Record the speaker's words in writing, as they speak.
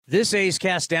This A's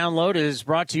Cast download is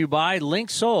brought to you by Link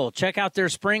Soul. Check out their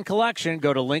spring collection.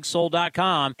 Go to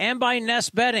linksoul.com. And by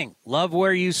Nest Bedding. Love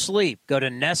where you sleep. Go to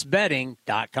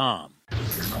nestbedding.com.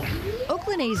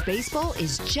 Oakland A's baseball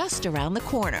is just around the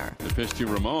corner. The pitch to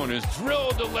Ramon is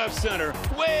drilled to left center,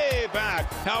 way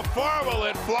back. How far will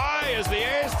it fly as the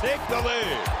A's take the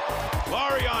lead?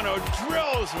 Laureano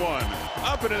drills one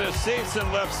up into the seats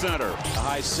in left center. The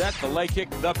high set, the leg kick,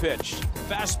 the pitch.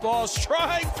 Fastball,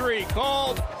 strike three,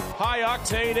 called. High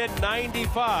octane at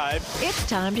 95. It's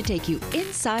time to take you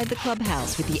inside the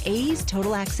clubhouse with the A's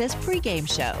Total Access pregame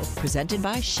show, presented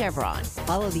by Chevron.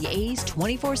 Follow the A's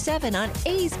 24/7 on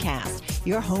A's Cast,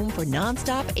 your home for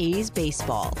nonstop A's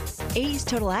baseball. A's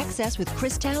Total Access with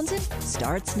Chris Townsend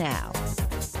starts now.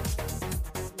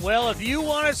 Well, if you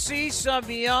want to see some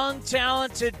young,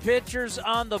 talented pitchers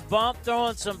on the bump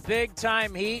throwing some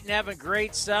big-time heat and having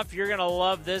great stuff, you're going to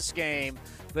love this game.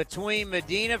 Between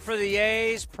Medina for the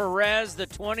A's, Perez, the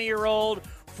 20-year-old,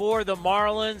 for the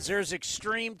Marlins. There's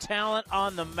extreme talent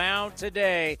on the mound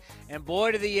today. And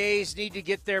boy, do the A's need to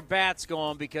get their bats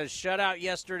going, because shutout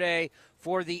yesterday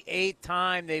for the 8th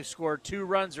time. They've scored 2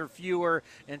 runs or fewer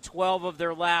in 12 of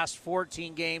their last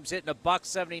 14 games, hitting a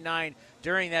 $179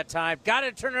 during that time. Got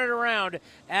to turn it around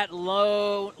at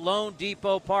Lone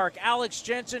Depot Park. Alex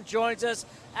Jensen joins us.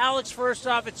 Alex, first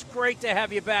off, it's great to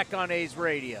have you back on A's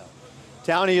Radio.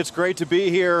 Townie, it's great to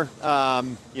be here.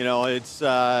 It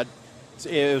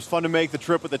was fun to make the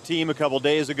trip with the team a couple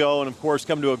days ago, and of course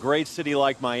come to a great city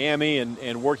like Miami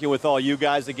and working with all you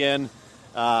guys again.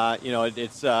 Like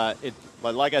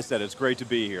I said, it's great to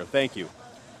be here. Thank you.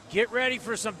 Get ready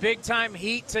for some big-time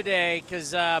heat today,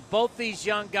 because both these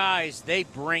young guys, they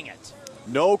bring it.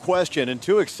 No question, and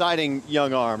 2 exciting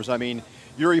young arms. I mean,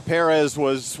 Yuri Perez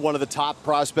was one of the top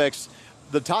prospects,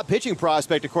 the top pitching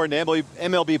prospect according to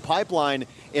MLB Pipeline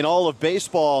in all of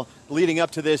baseball leading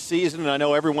up to this season, and I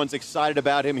know everyone's excited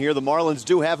about him here. The Marlins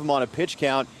do have him on a pitch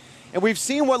count, and we've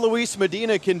seen what Luis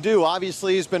Medina can do.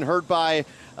 Obviously, he's been hurt by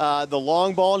the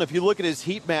long ball, and if you look at his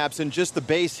heat maps and just the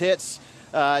base hits,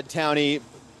 Townie,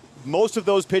 most of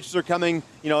those pitches are coming,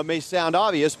 it may sound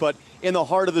obvious, but in the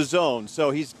heart of the zone.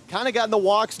 So he's kind of gotten the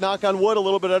walks, knock on wood, a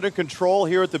little bit under control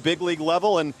here at the big league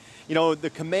level, and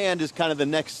the command is kind of the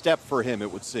next step for him,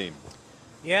 it would seem.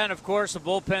 Yeah, and of course the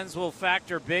bullpens will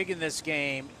factor big in this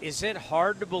game. Is it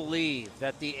hard to believe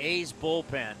that the A's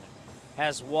bullpen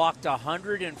has walked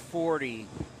 140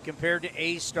 compared to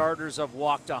A's starters have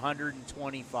walked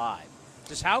 125?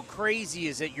 Just how crazy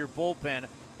is it your bullpen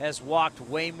has walked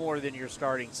way more than your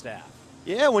starting staff?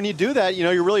 Yeah, when you do that,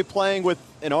 you're really playing with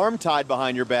an arm tied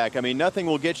behind your back. I mean, nothing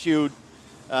will get you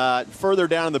further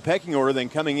down in the pecking order than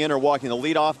coming in or walking the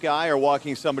leadoff guy or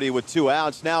walking somebody with 2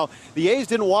 outs. Now, the A's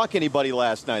didn't walk anybody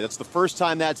last night. That's the first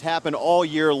time that's happened all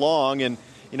year long. And,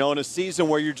 in a season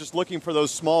where you're just looking for those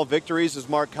small victories, as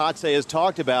Mark Kotze has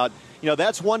talked about,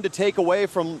 that's one to take away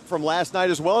from last night,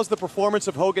 as well as the performance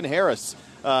of Hogan Harris,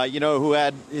 who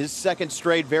had his second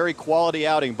straight very quality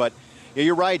outing. But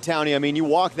you're right, Townie. I mean, you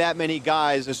walk that many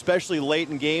guys, especially late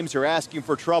in games, you're asking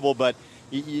for trouble, but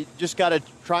you just got to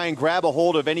try and grab a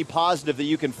hold of any positive that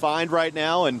you can find right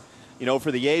now. And,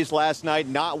 for the A's last night,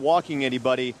 not walking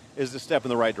anybody is a step in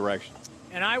the right direction.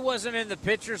 And I wasn't in the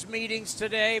pitchers' meetings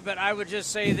today, but I would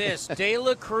just say this. De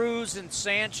La Cruz and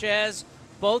Sanchez,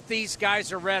 both these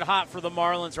guys are red hot for the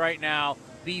Marlins right now.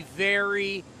 Be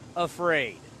very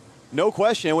afraid. No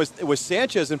question. It was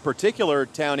Sanchez in particular,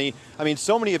 Townie. I mean,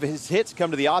 so many of his hits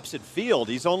come to the opposite field.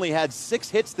 He's only had 6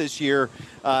 hits this year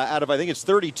out of, I think it's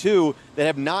 32, that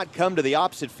have not come to the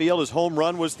opposite field. His home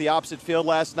run was the opposite field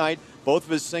last night. Both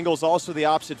of his singles also the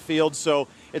opposite field. So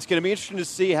it's going to be interesting to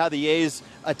see how the A's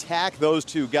attack those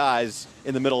 2 guys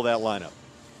in the middle of that lineup.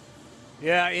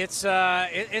 Yeah, it's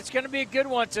going to be a good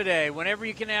one today. Whenever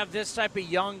you can have this type of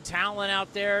young talent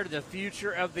out there, the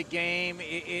future of the game,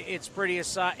 it's pretty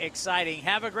exciting.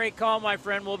 Have a great call, my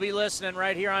friend. We'll be listening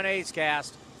right here on A's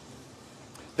Cast.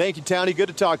 Thank you, Townie. Good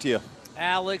to talk to you.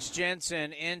 Alex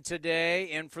Jensen in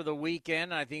today and for the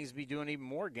weekend. I think he's going to be doing even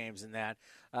more games than that.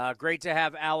 Great to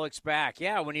have Alex back.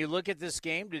 Yeah, when you look at this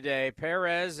game today,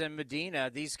 Perez and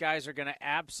Medina, these guys are going to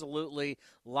absolutely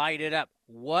light it up.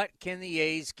 What can the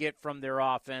A's get from their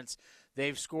offense?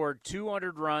 They've scored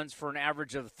 200 runs for an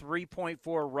average of 3.4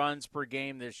 runs per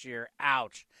game this year.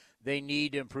 Ouch. They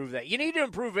need to improve that. You need to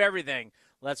improve everything,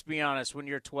 let's be honest, when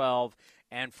you're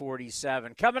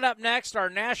 12-47. Coming up next, our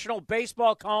national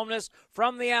baseball columnist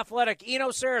from The Athletic,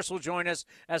 Eno Saris, will join us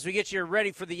as we get you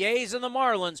ready for the A's and the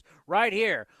Marlins right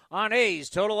here on A's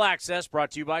Total Access,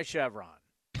 brought to you by Chevron.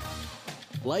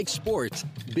 Like sports,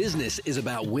 business is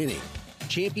about winning.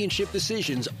 championship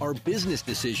decisions are business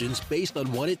decisions based on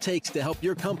what it takes to help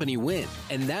your company win.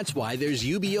 And that's why there's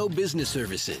UBO Business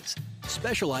Services,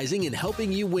 specializing in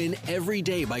helping you win every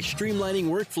day by streamlining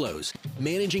workflows,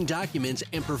 managing documents,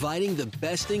 and providing the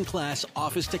best-in-class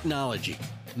office technology.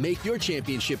 Make your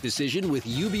championship decision with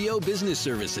UBO Business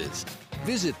Services.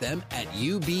 Visit them at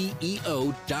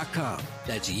ubeo.com.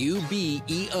 That's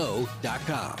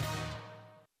ubeo.com.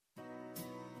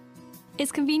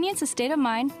 Is convenience a state of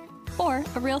mind or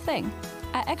a real thing?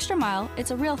 At Extra Mile,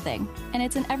 it's a real thing, and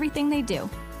it's in everything they do.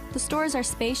 The stores are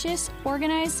spacious,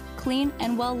 organized, clean,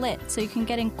 and well lit, so you can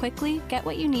get in quickly, get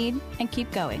what you need, and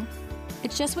keep going.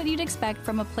 It's just what you'd expect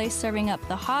from a place serving up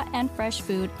the hot and fresh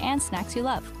food and snacks you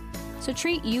love. So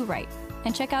treat you right,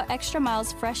 and check out Extra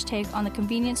Mile's fresh take on the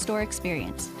convenience store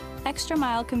experience. Extra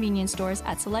Mile convenience stores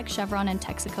at select Chevron and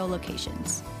Texaco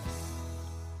locations.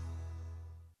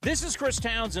 This is Chris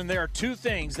Townsend. There are two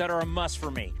things that are a must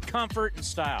for me: comfort and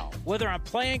style. Whether I'm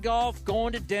playing golf,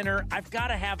 going to dinner, I've got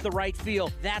to have the right feel.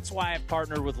 That's why I've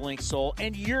partnered with Linksole,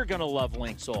 and you're going to love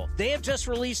Linksole. They have just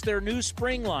released their new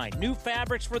spring line, new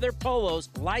fabrics for their polos,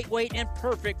 lightweight and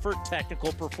perfect for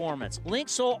technical performance.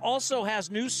 Linksole also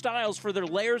has new styles for their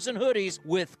layers and hoodies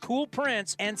with cool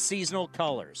prints and seasonal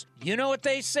colors. You know what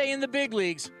they say in the big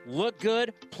leagues: look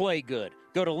good, play good.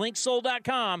 Go to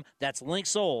linksole.com. That's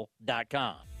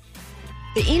linksole.com.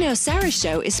 The Eno Sarah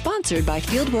Show is sponsored by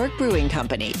Fieldwork Brewing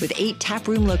Company. With 8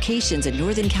 taproom locations in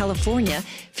Northern California,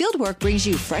 Fieldwork brings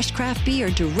you fresh craft beer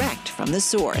direct from the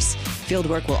source.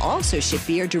 Fieldwork will also ship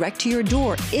beer direct to your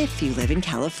door if you live in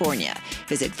California.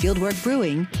 Visit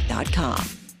fieldworkbrewing.com.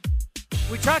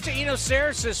 We talked to Eno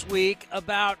Saris this week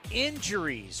about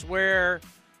injuries, where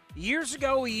years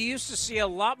ago we used to see a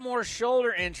lot more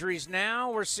shoulder injuries. Now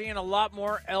we're seeing a lot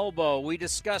more elbow. We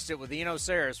discussed it with Eno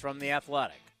Saris from The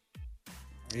Athletic.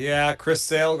 Yeah, Chris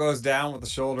Sale goes down with a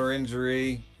shoulder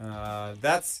injury.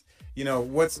 That's,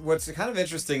 what's kind of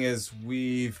interesting is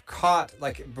we've caught,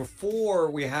 like,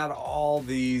 before we had all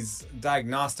these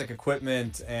diagnostic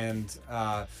equipment and,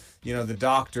 the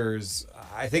doctors,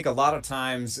 I think a lot of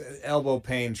times elbow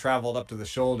pain traveled up to the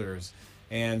shoulders.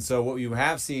 And so what you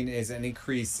have seen is an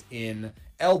increase in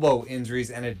elbow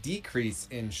injuries and a decrease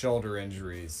in shoulder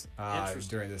injuries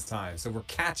during this time. So we're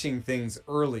catching things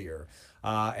earlier.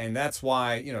 And that's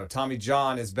why, Tommy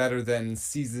John is better than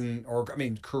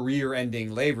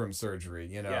career-ending labrum surgery,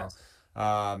 Yes.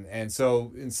 And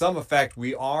so in some effect,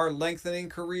 we are lengthening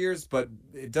careers, but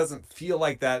it doesn't feel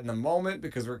like that in the moment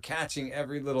because we're catching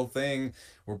every little thing.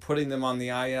 We're putting them on the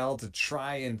IL to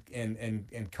try and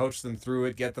coach them through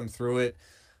it, get them through it.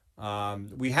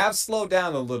 We have slowed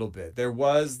down a little bit. There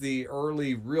was the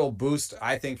early real boost,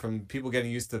 I think, from people getting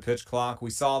used to the pitch clock.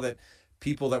 We saw that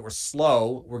people that were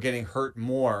slow were getting hurt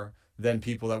more than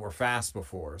people that were fast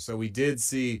before. So we did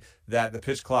see that the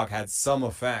pitch clock had some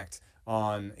effect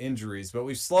on injuries, but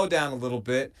we've slowed down a little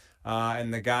bit,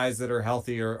 and the guys that are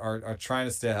healthy are trying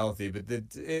to stay healthy. But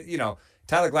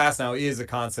Tyler Glasnow is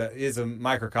a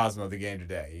microcosm of the game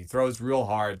today. He throws real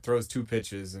hard, throws 2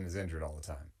 pitches, and is injured all the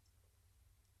time.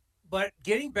 But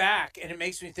getting back, and it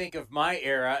makes me think of my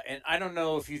era, and I don't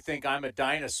know if you think I'm a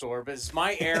dinosaur, but it's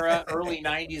my era, early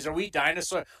 90s. Are we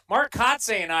dinosaurs? Mark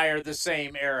Kotze and I are the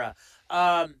same era.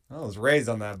 I was raised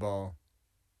on that ball.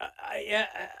 Yeah.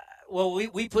 Well,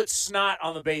 we put snot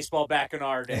on the baseball back in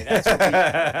our day. That's what we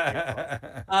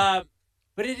did.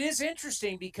 But it is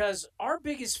interesting because our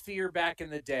biggest fear back in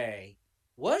the day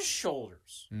was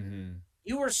shoulders. Mm-hmm.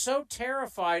 You were so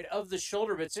terrified of the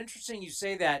shoulder, but it's interesting you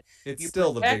say that. It's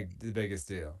still the biggest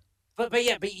deal. But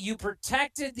you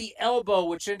protected the elbow,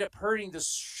 which ended up hurting the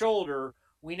shoulder.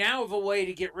 We now have a way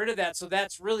to get rid of that. So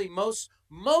that's really most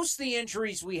of the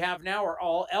injuries we have now are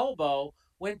all elbow,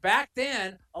 when back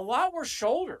then a lot were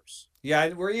shoulders. Yeah,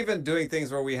 and we're even doing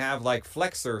things where we have like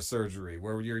flexor surgery,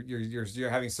 where you're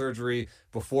having surgery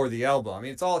before the elbow. I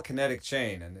mean, it's all a kinetic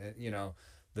chain, and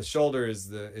the shoulder is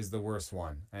the worst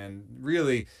one. And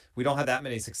really, we don't have that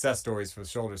many success stories for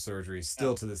shoulder surgery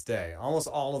still to this day. Almost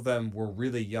all of them were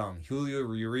really young.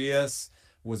 Julio Urias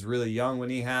was really young when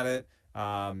he had it.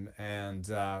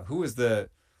 Who was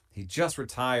he just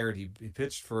retired. He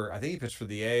pitched for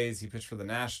the A's. He pitched for the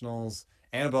Nationals.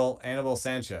 Anibal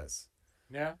Sanchez.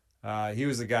 Yeah. He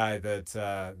was a guy that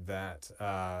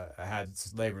had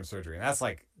labrum surgery, and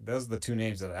those are the 2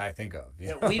 names that I think of.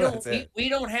 We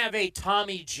don't have a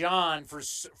Tommy John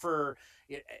for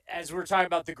as we're talking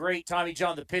about the great Tommy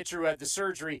John, the pitcher who had the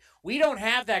surgery. We don't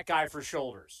have that guy for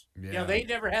shoulders. Yeah. They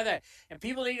never had that, and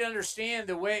people need to understand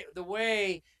the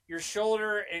way your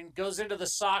shoulder and goes into the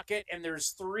socket, and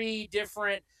there's 3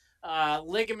 different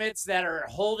ligaments that are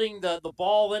holding the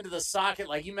ball into the socket.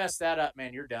 Like, you mess that up,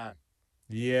 man, you're done.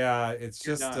 Yeah, it's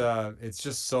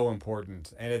just so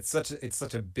important, and it's such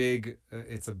a big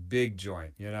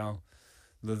joint, you know.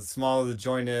 The smaller the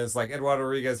joint is, like Eduardo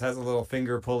Rodriguez has a little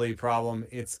finger pulley problem.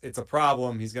 It's a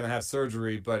problem. He's going to have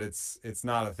surgery, but it's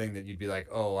not a thing that you'd be like,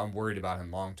 oh, I'm worried about him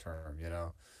long term, you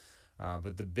know.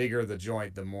 But the bigger the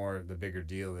joint, the bigger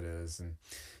deal it is. And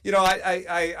you know,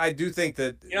 I do think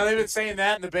that, you know, they've been saying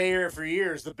that in the Bay Area for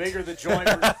years. The bigger the joint.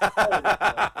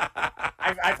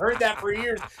 I've heard that for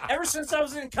years, ever since I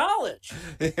was in college.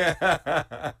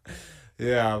 Yeah.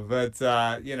 Yeah, but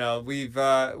you know,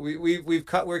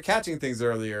 we're catching things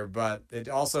earlier, but it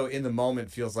also in the moment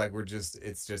feels like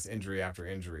it's just injury after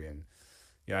injury. And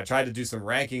you know, I tried to do some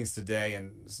rankings today,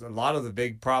 and a lot of the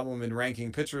big problem in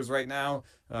ranking pitchers right now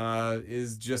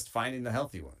is just finding the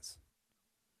healthy ones.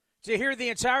 To hear the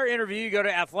entire interview, go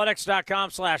to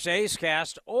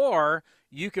athletics.com/AceCast, or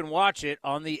you can watch it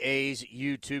on the A's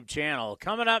YouTube channel.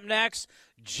 Coming up next,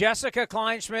 Jessica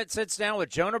Kleinschmidt sits down with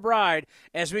Jonah Bride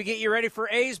as we get you ready for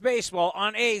A's baseball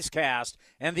on A's Cast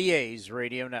and the A's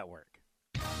Radio Network.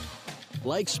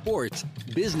 Like sports,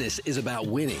 business is about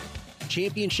winning.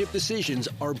 Championship decisions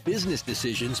are business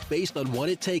decisions based on what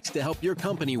it takes to help your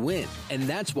company win. And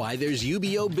that's why there's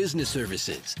UBO Business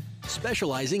Services,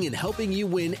 specializing in helping you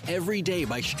win every day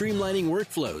by streamlining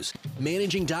workflows,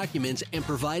 managing documents, and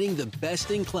providing the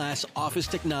best-in-class office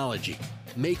technology.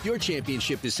 Make your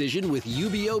championship decision with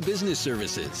UBO Business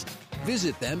Services.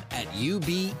 Visit them at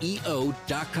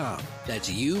ubeo.com. That's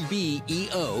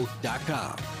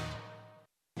ubeo.com.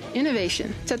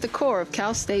 Innovation is at the core of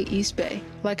Cal State East Bay,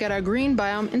 like at our Green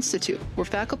Biome Institute, where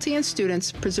faculty and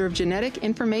students preserve genetic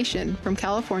information from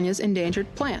California's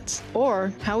endangered plants,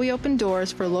 or how we open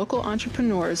doors for local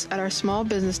entrepreneurs at our Small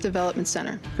Business Development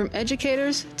Center. From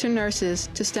educators to nurses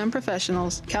to STEM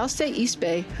professionals, Cal State East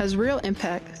Bay has real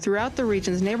impact throughout the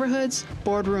region's neighborhoods,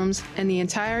 boardrooms, and the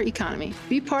entire economy.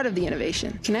 Be part of the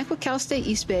innovation. Connect with Cal State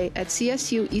East Bay at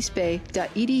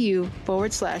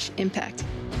csueastbay.edu/impact.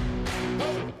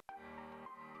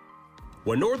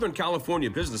 When Northern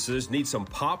California businesses need some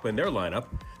pop in their lineup,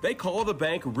 they call the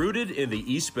bank rooted in the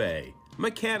East Bay,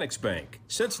 Mechanics Bank.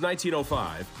 Since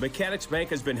 1905, Mechanics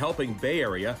Bank has been helping Bay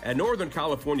Area and Northern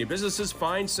California businesses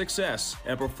find success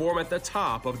and perform at the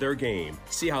top of their game.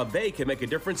 See how they can make a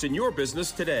difference in your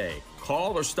business today.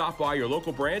 Call or stop by your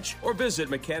local branch or visit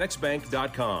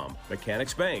mechanicsbank.com.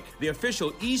 Mechanics Bank, the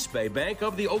official East Bay bank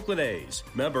of the Oakland A's.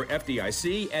 Member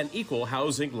FDIC and equal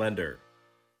housing lender.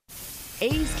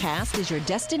 A's Cast is your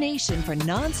destination for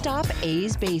nonstop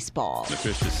A's baseball. The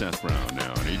pitch to Seth Brown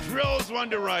now, and he drills one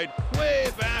to right,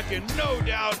 way back, and no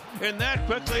doubt. And that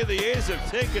quickly, the A's have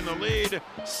taken the lead.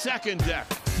 Second deck.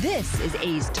 This is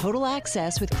A's Total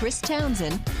Access with Chris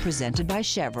Townsend, presented by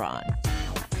Chevron.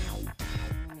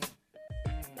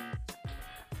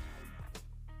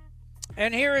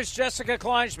 And here is Jessica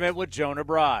Kleinschmidt with Jonah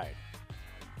Bride.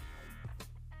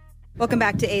 Welcome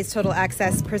back to A's Total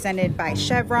Access, presented by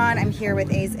Chevron. I'm here with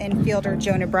A's infielder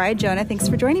Jonah Bride. Jonah, thanks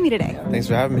for joining me today. Thanks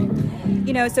for having me.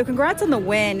 You know, so congrats on the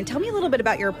win. Tell me a little bit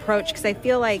about your approach, because I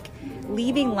feel like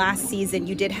leaving last season,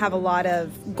 you did have a lot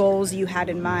of goals you had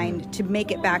in mind to make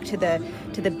it back to the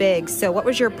bigs. So what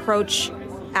was your approach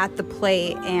at the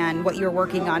plate and what you were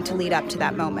working on to lead up to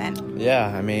that moment?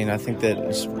 Yeah, I mean, I think that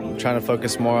just trying to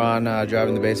focus more on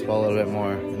driving the baseball a little bit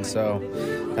more. And so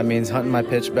that means hunting my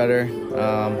pitch better,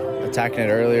 attacking it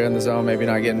earlier in the zone, maybe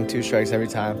not getting 2 strikes every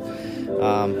time.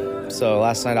 So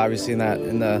last night, obviously, in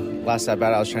the last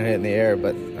at-bat, I was trying to hit it in the air,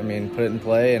 but, I mean, put it in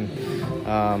play and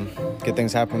good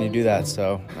things happen when you do that.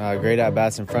 So great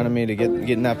at-bats in front of me to get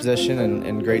in that position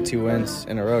and great 2 wins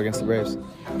in a row against the Braves.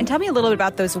 And tell me a little bit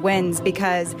about those wins,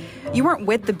 because you weren't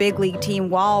with the big league team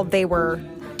while they were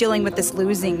dealing with this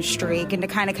losing streak, and to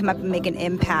kind of come up and make an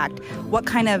impact. What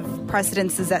kind of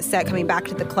precedence does that set coming back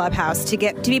to the clubhouse to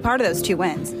be part of those 2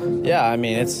 wins? Yeah, I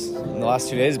mean, the last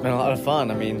 2 days have been a lot of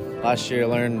fun. I mean, last year I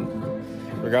learned,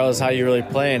 regardless of how you're really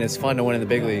playing, it's fun to win in the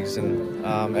big leagues, and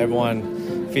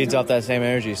everyone feeds off that same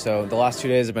energy. So the last 2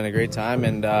 days have been a great time,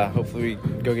 and hopefully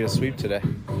we go get a sweep today.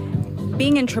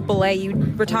 Being in AAA, you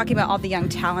were talking about all the young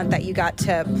talent that you got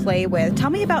to play with. Tell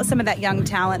me about some of that young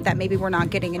talent that maybe we're not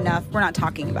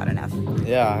talking about enough.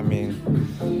 Yeah, I mean,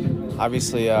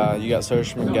 obviously you got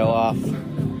Soderstrom and Geloff,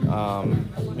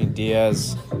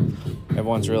 Diaz.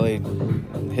 Everyone's really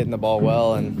hitting the ball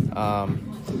well, and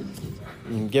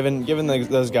given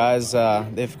those guys,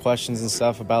 they have questions and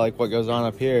stuff about like what goes on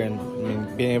up here, and I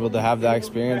mean, being able to have that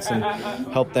experience and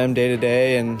help them day to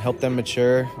day and help them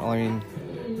mature. I mean,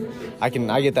 I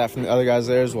get that from the other guys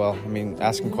there as well. I mean,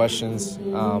 asking questions.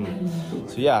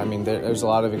 So yeah, I mean, there's a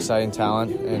lot of exciting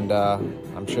talent, and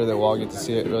I'm sure that we'll all get to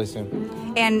see it really soon.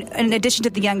 And in addition to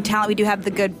the young talent, we do have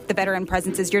the veteran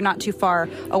presences. You're not too far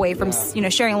away from,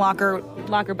 sharing locker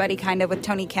buddy kind of with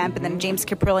Tony Kemp and then James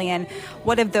Caprillion.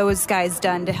 What have those guys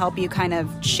done to help you kind of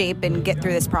shape and get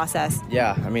through this process?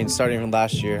 Yeah, I mean, starting from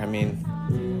last year, I mean,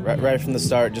 right from the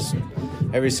start, just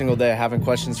every single day having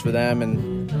questions for them,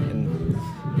 and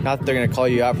not that they're going to call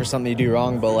you out for something you do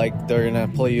wrong, but like they're going to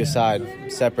pull you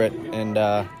aside separate and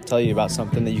tell you about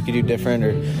something that you could do different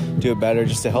or do it better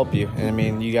just to help you. And I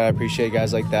mean, you got to appreciate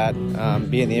guys like that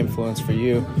being the influence for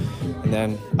you. And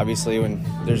then obviously when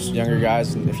there's younger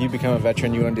guys, and if you become a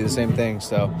veteran, you want to do the same thing.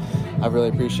 So I really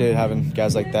appreciate having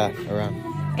guys like that around.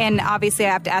 And obviously I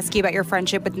have to ask you about your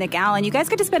friendship with Nick Allen. You guys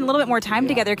get to spend a little bit more time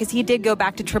together because he did go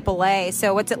back to AAA.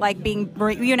 So what's it like being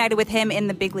reunited with him in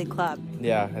the big league club?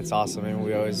 Yeah, it's awesome. I mean,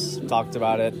 we always talked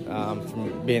about it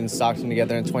from being in Stockton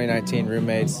together in 2019,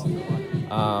 roommates.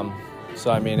 So,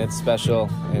 I mean, it's special.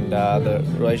 And the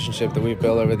relationship that we've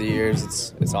built over the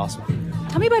years, it's awesome.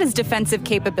 Tell me about his defensive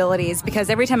capabilities, because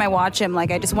every time I watch him,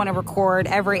 I just want to record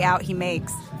every out he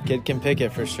makes. Kid can pick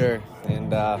it for sure.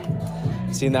 And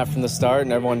seen that from the start,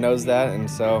 and everyone knows that.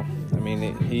 And so, I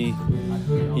mean, he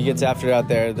gets after it out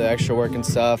there, the extra work and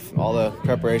stuff, all the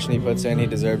preparation he puts in, he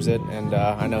deserves it. And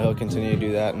I know he'll continue to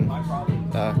do that and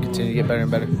continue to get better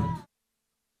and better.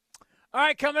 All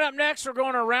right, coming up next, we're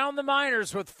going around the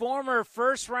minors with former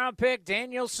first-round pick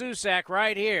Daniel Susac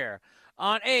right here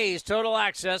on A's Total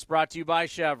Access, brought to you by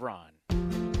Chevron.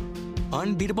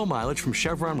 Unbeatable mileage from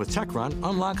Chevron with Techron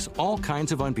unlocks all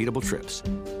kinds of unbeatable trips,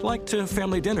 like to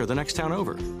family dinner the next town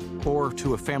over, or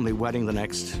to a family wedding the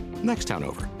next town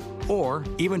over, or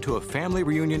even to a family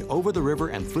reunion over the river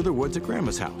and through the woods at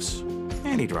Grandma's house.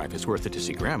 Any drive is worth it to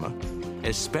see Grandma,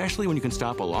 especially when you can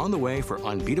stop along the way for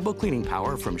unbeatable cleaning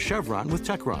power from Chevron with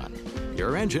Techron.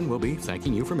 Your engine will be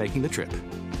thanking you for making the trip.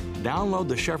 Download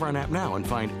the Chevron app now and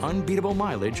find unbeatable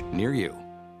mileage near you.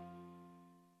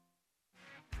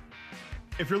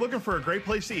 If you're looking for a great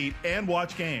place to eat and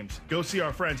watch games, go see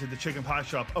our friends at the Chicken Pie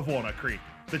Shop of Walnut Creek.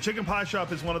 The Chicken Pie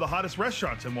Shop is one of the hottest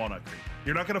restaurants in Walnut Creek.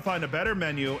 You're not going to find a better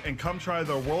menu, and come try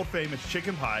their world-famous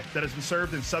chicken pie that has been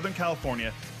served in Southern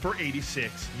California for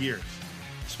 86 years.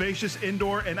 Spacious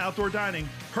indoor and outdoor dining,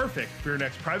 perfect for your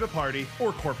next private party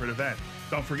or corporate event.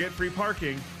 Don't forget free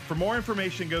parking. For more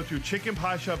information, go to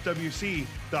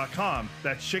chickenpieshopwc.com.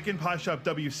 That's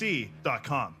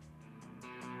chickenpieshopwc.com.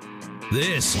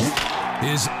 This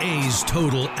is A's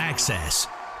Total Access.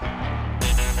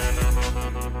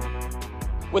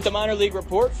 With the minor league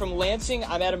report from Lansing,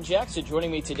 I'm Adam Jackson.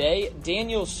 Joining me today,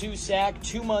 Daniel Susac,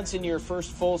 2 months into your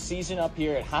first full season up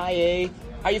here at High A.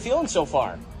 How you feeling so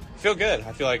far? I feel good.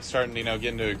 I feel like starting to, get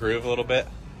into a groove a little bit.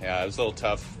 Yeah, it was a little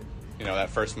tough, that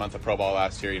first month of pro ball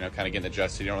last year, kind of getting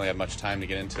adjusted. You don't really have much time to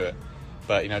get into it.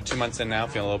 But, 2 months in now,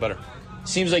 feeling a little better.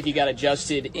 Seems like you got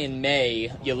adjusted in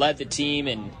May. You led the team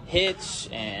in hits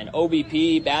and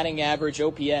OBP, batting average,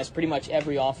 OPS, pretty much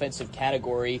every offensive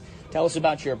category. Tell us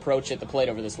about your approach at the plate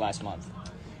over this last month.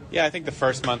 Yeah, I think the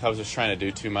first month I was just trying to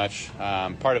do too much.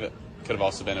 Part of it could have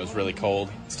also been it was really cold.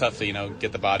 It's tough to,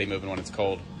 get the body moving when it's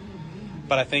cold.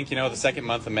 But I think, the second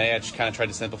month of May, I just kind of tried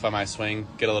to simplify my swing,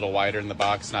 get a little wider in the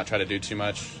box, not try to do too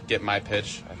much, get my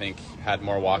pitch. I think had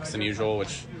more walks than usual,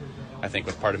 which I think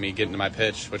was part of me getting to my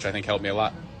pitch, which I think helped me a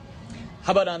lot.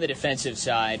 How about on the defensive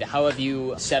side? How have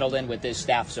you settled in with this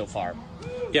staff so far?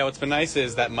 Yeah, what's been nice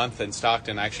is that month in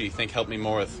Stockton I actually think helped me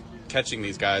more with catching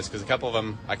these guys, because a couple of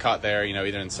them I caught there,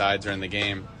 either in sides or in the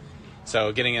game.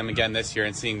 So getting them again this year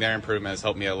and seeing their improvement has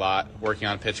helped me a lot. Working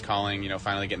on pitch calling,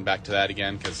 finally getting back to that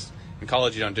again, because in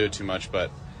college you don't do it too much,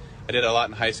 but I did a lot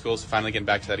in high school, so finally getting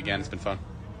back to that again has been fun.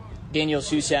 Daniel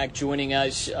Susac joining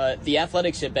us. The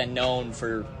Athletics have been known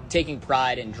for taking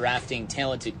pride in drafting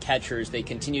talented catchers. They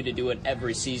continue to do it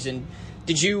every season.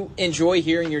 Did you enjoy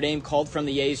hearing your name called from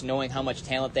the A's, knowing how much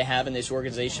talent they have in this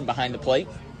organization behind the plate?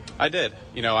 I did.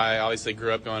 I obviously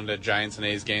grew up going to Giants and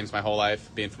A's games my whole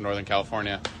life, being from Northern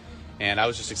California. And I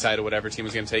was just excited whatever team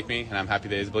was going to take me, and I'm happy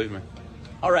the A's believed me.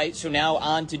 All right, so now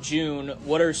on to June.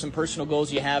 What are some personal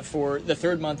goals you have for the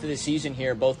third month of the season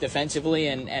here, both defensively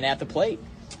and at the plate?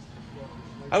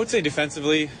 I would say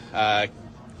defensively, I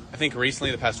think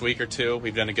recently, the past week or two,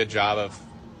 we've done a good job of,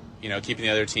 keeping the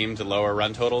other team to lower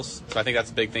run totals. So I think that's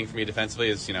a big thing for me defensively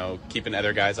is, keeping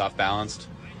other guys off balanced.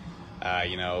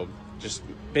 Just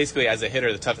basically as a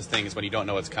hitter, the toughest thing is when you don't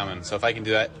know what's coming. So if I can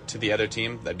do that to the other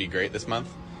team, that'd be great this month.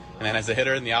 And then as a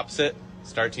hitter in the opposite,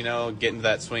 start, get into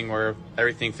that swing where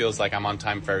everything feels like I'm on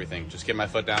time for everything. Just get my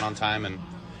foot down on time and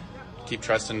keep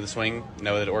trusting the swing,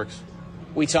 know that it works.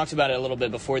 We talked about it a little bit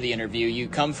before the interview. You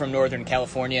come from Northern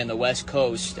California and the West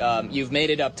Coast. You've made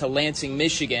it up to Lansing,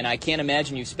 Michigan. I can't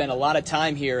imagine you've spent a lot of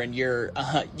time here in your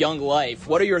young life.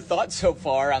 What are your thoughts so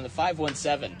far on the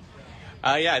 517?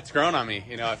 Yeah, it's grown on me.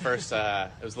 At first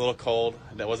it was a little cold.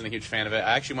 I wasn't a huge fan of it.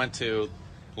 I actually went to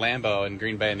Lambeau in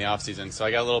Green Bay in the offseason, so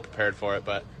I got a little prepared for it,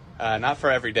 but not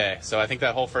for every day. So I think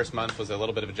that whole first month was a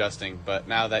little bit of adjusting, but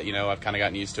now that, I've kind of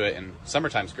gotten used to it, and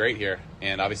summertime's great here.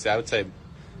 And obviously I would say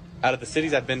out of the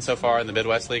cities I've been so far in the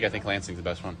Midwest League, I think Lansing's the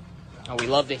best one. Oh, we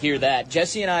love to hear that.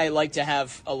 Jesse and I like to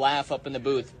have a laugh up in the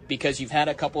booth because you've had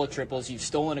a couple of triples, you've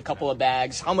stolen a couple of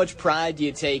bags. How much pride do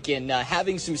you take in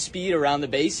having some speed around the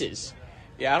bases?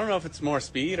 Yeah, I don't know if it's more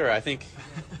speed or I think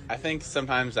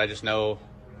sometimes I just know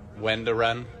when to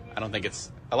run. I don't think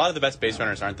it's – a lot of the best base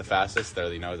runners aren't the fastest.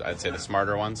 They're, I'd say the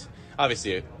smarter ones.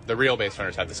 Obviously, the real base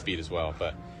runners have the speed as well,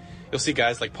 but – you'll see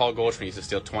guys like Paul Goldschmidt used to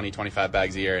steal 20, 25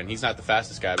 bags a year, and he's not the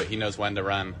fastest guy, but he knows when to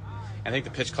run. I think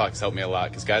the pitch clock's helped me a lot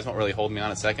because guys won't really hold me on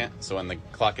at second, so when the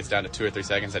clock gets down to 2 or 3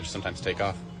 seconds, I just sometimes take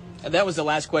off. That was the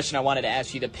last question I wanted to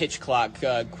ask you, the pitch clock.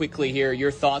 Quickly here,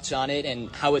 your thoughts on it and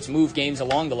how it's moved games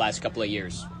along the last couple of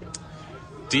years.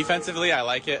 Defensively, I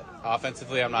like it.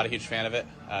 Offensively, I'm not a huge fan of it.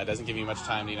 It doesn't give you much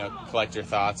time to collect your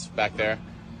thoughts back there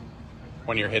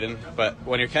when you're hitting. But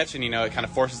when you're catching, it kind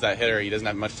of forces that hitter. He doesn't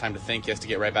have much time to think. He has to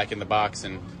get right back in the box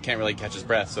and can't really catch his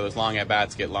breath. So those long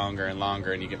at-bats get longer and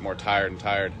longer, and you get more tired and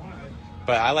tired.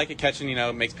 But I like it catching,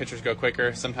 it makes pitchers go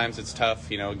quicker. Sometimes it's tough,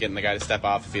 getting the guy to step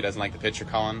off if he doesn't like the pitch you're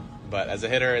calling. But as a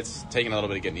hitter, it's taking a little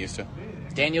bit of getting used to.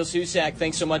 Daniel Susak,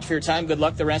 thanks so much for your time. Good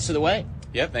luck the rest of the way.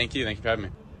 Yep, thank you. Thank you for having me.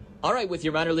 All right, with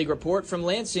your minor league report from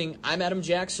Lansing, I'm Adam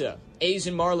Jacksa. A's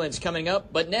and Marlins coming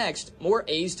up, but next, more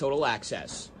A's Total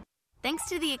Access. Thanks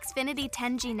to the Xfinity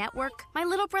 10G network, my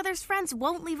little brother's friends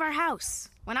won't leave our house.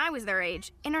 When I was their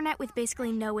age, internet with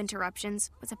basically no interruptions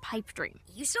was a pipe dream.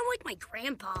 You sound like my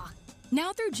grandpa.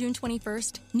 Now through June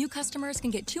 21st, new customers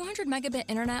can get 200 megabit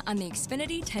internet on the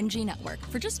Xfinity 10G network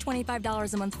for just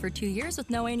 $25 a month for 2 years with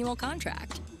no annual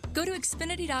contract. Go to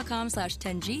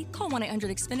Xfinity.com/10G, call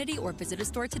 1-800-XFINITY, or visit a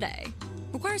store today.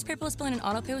 Requires paperless billing and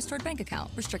auto pay with stored bank account.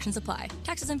 Restrictions apply.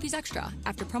 Taxes and fees extra.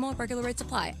 After promo, regular rates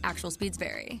apply. Actual speeds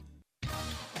vary.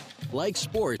 Like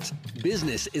sports,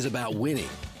 business is about winning.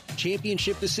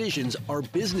 Championship decisions are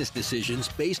business decisions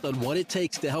based on what it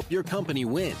takes to help your company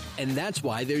win. And that's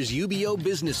why there's UBO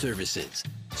Business Services,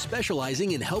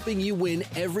 specializing in helping you win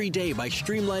every day by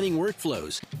streamlining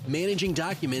workflows, managing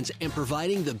documents, and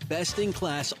providing the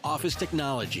best-in-class office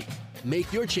technology.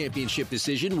 Make your championship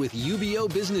decision with UBO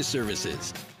Business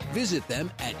Services. Visit them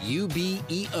at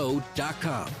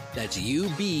ubeo.com. That's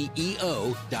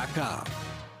ubeo.com.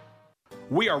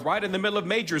 We are right in the middle of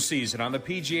major season on the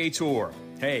PGA Tour.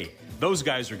 Hey, those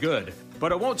guys are good,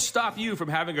 but it won't stop you from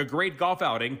having a great golf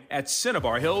outing at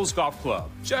Cinnabar Hills Golf Club.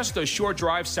 Just a short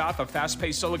drive south of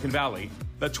fast-paced Silicon Valley,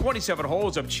 the 27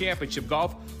 holes of championship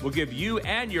golf will give you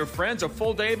and your friends a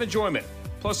full day of enjoyment.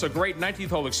 Plus, a great 19th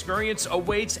hole experience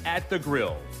awaits at the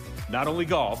Grill. Not only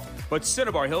golf, but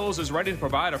Cinnabar Hills is ready to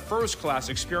provide a first-class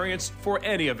experience for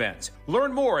any event.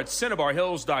 Learn more at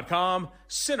CinnabarHills.com,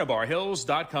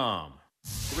 CinnabarHills.com.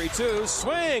 3-2,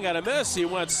 swing and a miss. He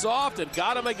went soft and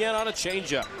got him again on a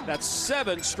changeup. That's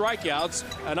 7 strikeouts,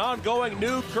 an ongoing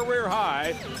new career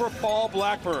high for Paul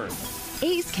Blackburn.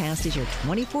 A's Cast is your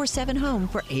 24/7 home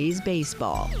for A's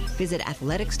baseball. Visit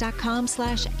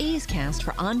athletics.com/A's Cast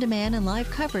for on-demand and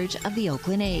live coverage of the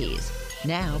Oakland A's.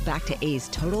 Now back to A's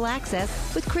Total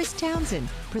Access with Chris Townsend,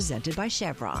 presented by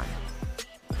Chevron.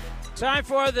 Time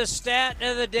for the stat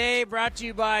of the day, brought to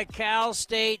you by Cal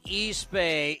State East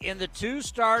Bay. In the 2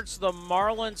 starts the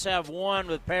Marlins have won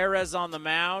with Perez on the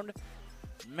mound.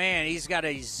 Man, he's got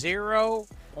a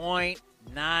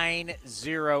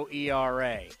 0.90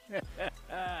 ERA.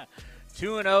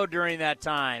 2-0 during that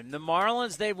time. The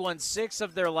Marlins, they've won 6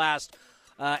 of their last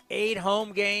 8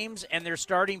 home games, and their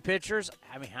starting pitchers.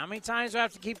 I mean, how many times do I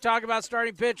have to keep talking about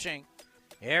starting pitching?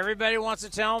 Everybody wants to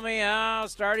tell me,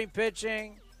 starting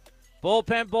pitching.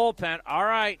 Bullpen. All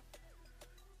right.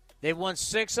 They've won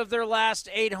 6 of their last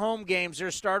 8 home games. Their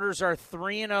starters are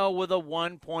 3-0 with a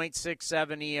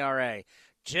 1.67 ERA.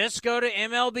 Just go to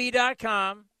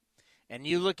MLB.com, and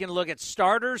you can look at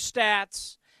starter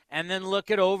stats and then look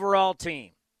at overall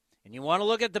team. And you want to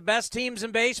look at the best teams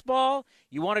in baseball,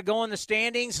 you want to go in the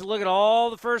standings and look at all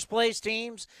the first-place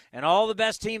teams and all the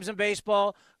best teams in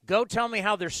baseball, go tell me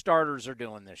how their starters are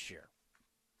doing this year.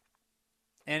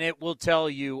 And it will tell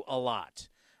you a lot.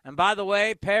 And by the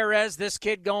way, Perez, this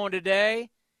kid going today,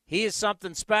 he is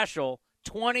something special.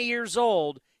 20 years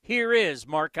old. Here is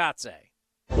Mark Kotze.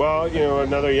 Well,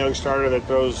 another young starter that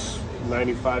throws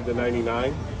 95 to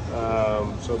 99.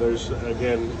 So there's,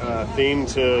 again, a theme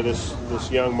to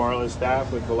this young Marlin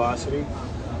staff with velocity.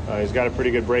 He's got a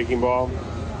pretty good breaking ball.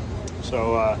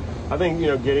 So I think,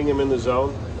 getting him in the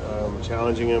zone,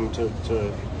 challenging him to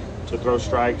throw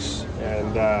strikes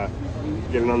and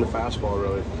getting on the fastball,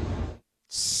 really.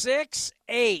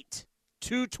 6'8",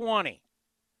 220.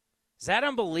 Is that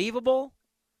unbelievable?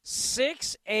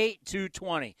 6'8",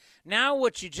 220. Now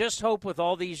what you just hope with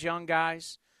all these young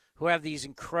guys who have these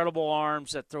incredible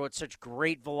arms that throw at such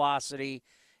great velocity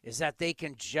is that they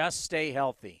can just stay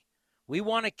healthy. We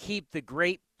want to keep the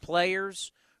great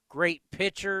players, great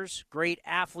pitchers, great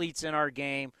athletes in our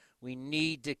game. We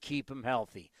need to keep them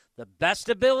healthy. The best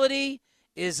ability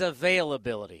is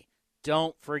availability.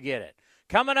 Don't forget it.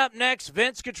 Coming up next,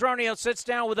 Vince Cotroneo sits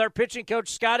down with our pitching coach,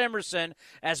 Scott Emerson,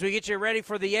 as we get you ready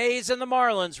for the A's and the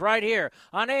Marlins right here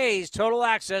on A's Total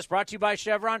Access, brought to you by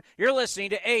Chevron. You're listening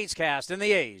to A's Cast and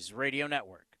the A's Radio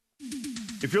Network.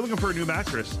 If you're looking for a new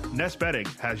mattress, Nest Bedding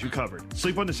has you covered.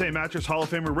 Sleep on the same mattress Hall of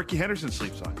Famer Ricky Henderson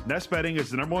sleeps on. Nest Bedding is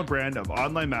the #1 brand of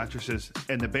online mattresses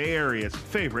and the Bay Area's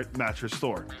favorite mattress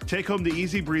store. Take home the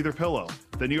Easy Breather pillow.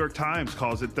 The New York Times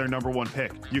calls it their #1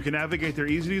 pick. You can navigate their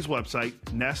easy-to-use website,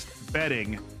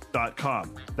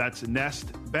 nestbedding.com. That's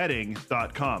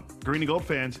nestbedding.com. Green and Gold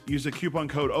fans, use the coupon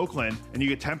code Oakland and you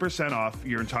get 10% off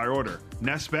your entire order.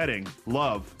 Nest Bedding,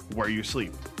 love where you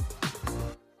sleep.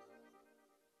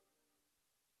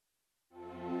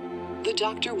 The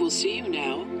doctor will see you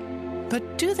now.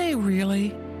 But do they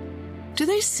really? Do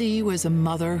they see you as a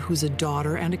mother who's a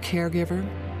daughter and a caregiver?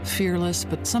 Fearless,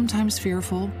 but sometimes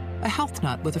fearful? A health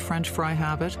nut with a French fry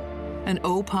habit? An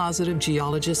O-positive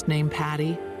geologist named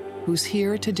Patty, who's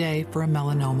here today for a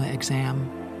melanoma exam?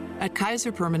 At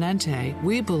Kaiser Permanente,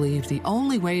 we believe the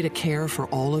only way to care for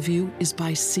all of you is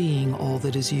by seeing all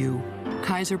that is you.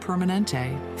 Kaiser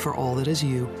Permanente, for all that is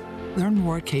you. Learn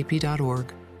more at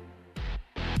kp.org.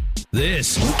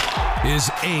 This is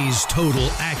A's Total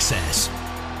Access.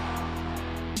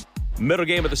 Middle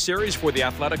game of the series for the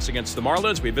Athletics against the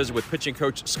Marlins. We visit with pitching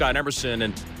coach Scott Emerson.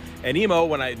 And Emo,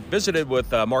 when I visited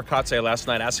with Mark Kotze last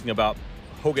night asking about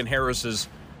Hogan Harris's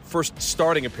first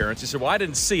starting appearance, he said, well, I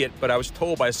didn't see it, but I was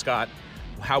told by Scott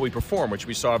how he performed, which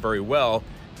we saw very well.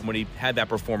 And when he had that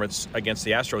performance against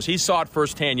the Astros, he saw it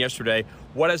firsthand yesterday.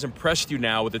 What has impressed you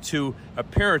now with the two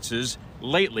appearances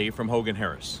lately from Hogan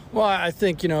Harris? Well, I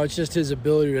think, it's just his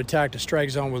ability to attack the strike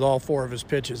zone with all four of his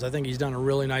pitches. I think he's done a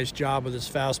really nice job with his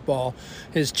fastball,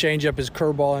 his changeup, his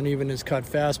curveball, and even his cut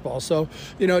fastball. So,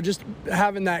 just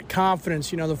having that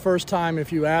confidence, the first time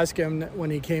if you ask him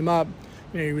when he came up,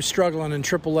 he was struggling in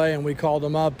AAA, and we called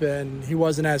him up, and he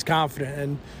wasn't as confident,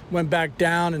 and went back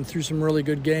down and threw some really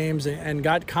good games and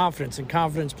got confidence. And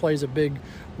confidence plays a big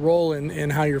role in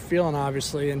how you're feeling,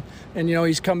 obviously. And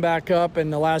he's come back up in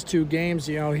the last two games.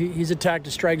 He's attacked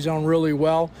the strike zone really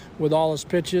well with all his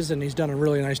pitches, and he's done a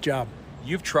really nice job.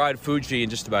 You've tried Fuji in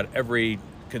just about every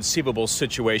conceivable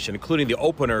situation, including the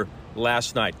opener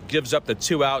last night. Gives up the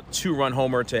 2-out, 2-run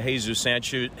homer to Jesus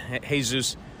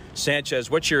Sanchez.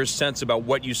 What's your sense about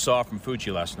what you saw from Fuji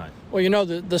last night? Well,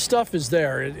 the stuff is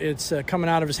there. It's coming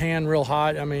out of his hand real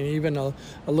hot. I mean, even a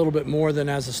little bit more than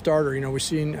as a starter. We've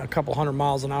seen a couple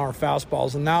 100-mile-an-hour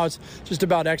fastballs, and now it's just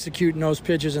about executing those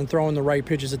pitches and throwing the right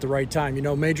pitches at the right time.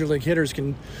 Major league hitters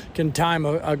can time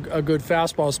a good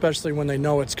fastball, especially when they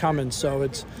know it's coming. So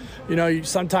it's,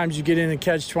 sometimes you get in and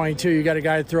catch 22. You got a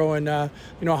guy throwing,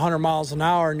 100 miles an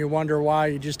hour, and you wonder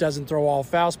why he just doesn't throw all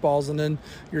fastballs. And then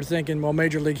you're thinking, well,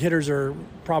 major league hitters are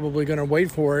probably going to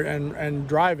wait for it and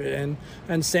drive it.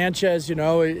 And Sanchez,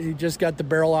 he just got the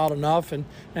barrel out enough and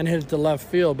hit it to left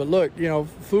field. But look,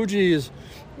 Fuji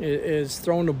is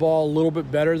throwing the ball a little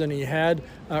bit better than he had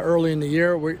early in the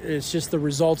year. It's just the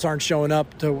results aren't showing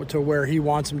up to where he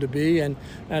wants them to be, and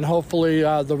hopefully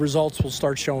the results will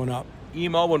start showing up.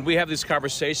 Emo, when we have these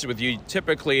conversations with you,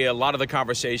 typically a lot of the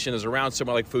conversation is around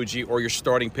someone like Fuji or your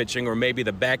starting pitching or maybe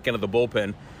the back end of the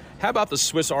bullpen. How about the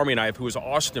Swiss Army knife, who is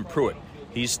Austin Pruitt?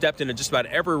 He's stepped into just about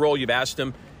every role you've asked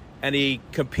him, and he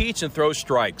competes and throws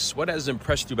strikes. What has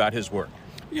impressed you about his work?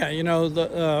 Yeah,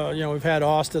 we've had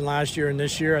Austin last year and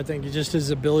this year. I think just his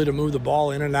ability to move the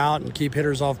ball in and out and keep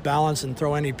hitters off balance and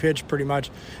throw any pitch pretty much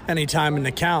any time in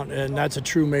the count, and that's a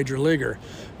true major leaguer.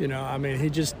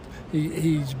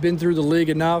 He's been through the league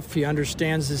enough. He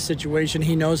understands the situation.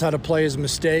 He knows how to play his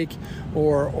mistake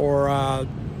or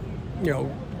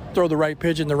throw the right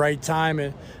pitch in the right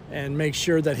time and make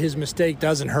sure that his mistake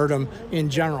doesn't hurt him in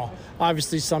general.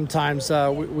 Obviously, sometimes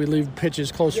we leave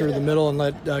pitches closer to the middle and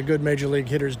let good major league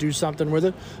hitters do something with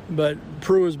it. But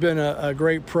Prue has been a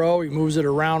great pro. He moves it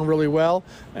around really well.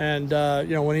 And,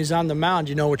 when he's on the mound,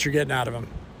 you know what you're getting out of him.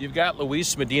 You've got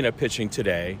Luis Medina pitching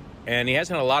today, and he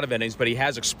hasn't had a lot of innings, but he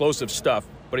has explosive stuff.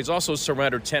 But he's also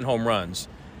surrendered 10 home runs.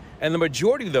 And the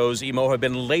majority of those, Emo, have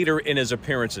been later in his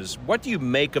appearances. What do you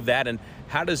make of that, and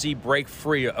how does he break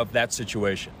free of that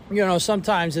situation? You know,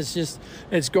 sometimes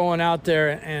it's going out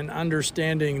there and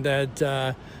understanding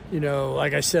that,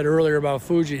 like I said earlier about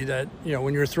Fuji, that,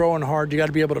 when you're throwing hard, you got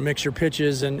to be able to mix your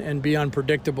pitches and be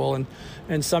unpredictable.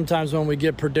 And sometimes when we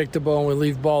get predictable and we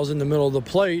leave balls in the middle of the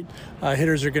plate,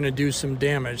 hitters are going to do some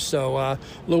damage. So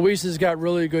Luis has got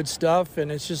really good stuff,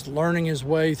 and it's just learning his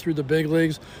way through the big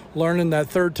leagues, learning that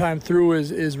third time through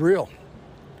is real.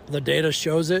 The data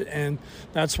shows it, and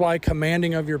that's why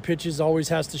commanding of your pitches always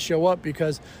has to show up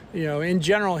because, in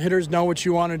general, hitters know what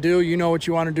you want to do. You know what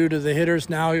you want to do to the hitters.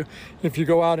 Now, if you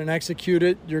go out and execute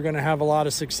it, you're going to have a lot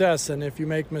of success. And if you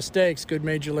make mistakes, good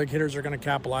major league hitters are going to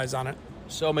capitalize on it.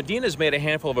 So Medina's made a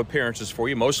handful of appearances for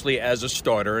you, mostly as a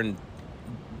starter. And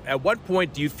at what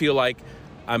point do you feel like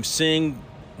I'm seeing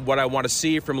what I want to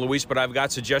see from Luis, but I've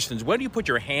got suggestions? When do you put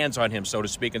your hands on him, so to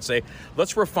speak, and say,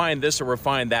 let's refine this or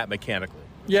refine that mechanically?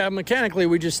 Yeah, mechanically,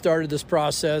 we just started this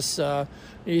process.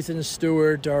 Ethan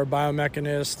Stewart, our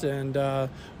biomechanist, and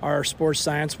our sports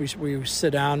science, we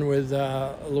sit down with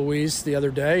Luis the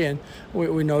other day, and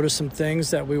we noticed some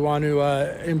things that we want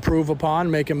to improve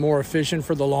upon, make him more efficient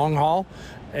for the long haul.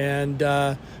 And,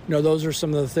 those are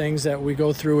some of the things that we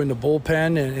go through in the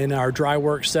bullpen and in our dry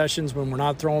work sessions when we're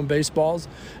not throwing baseballs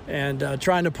and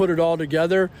trying to put it all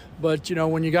together. But,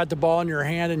 when you got the ball in your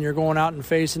hand and you're going out and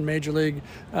facing Major League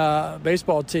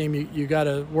Baseball team, you got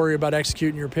to worry about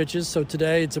executing your pitches. So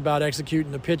today it's about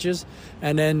executing the pitches.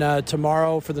 And then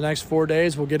tomorrow for the next 4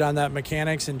 days, we'll get on that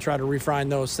mechanics and try to refine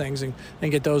those things and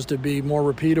get those to be more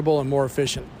repeatable and more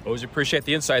efficient. Always appreciate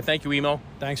the insight. Thank you, Emo.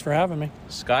 Thanks for having me.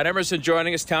 Scott Emerson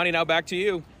joining us. Townie, now back to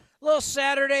you. Little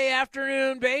Saturday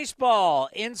afternoon baseball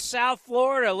in South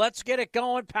Florida. Let's get it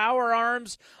going. Power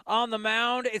Arms on the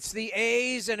mound. It's the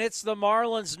A's and it's the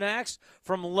Marlins next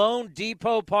from Lone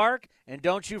Depot Park. And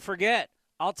don't you forget,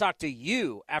 I'll talk to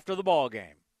you after the ball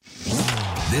game.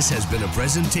 This has been a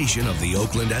presentation of the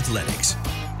Oakland Athletics.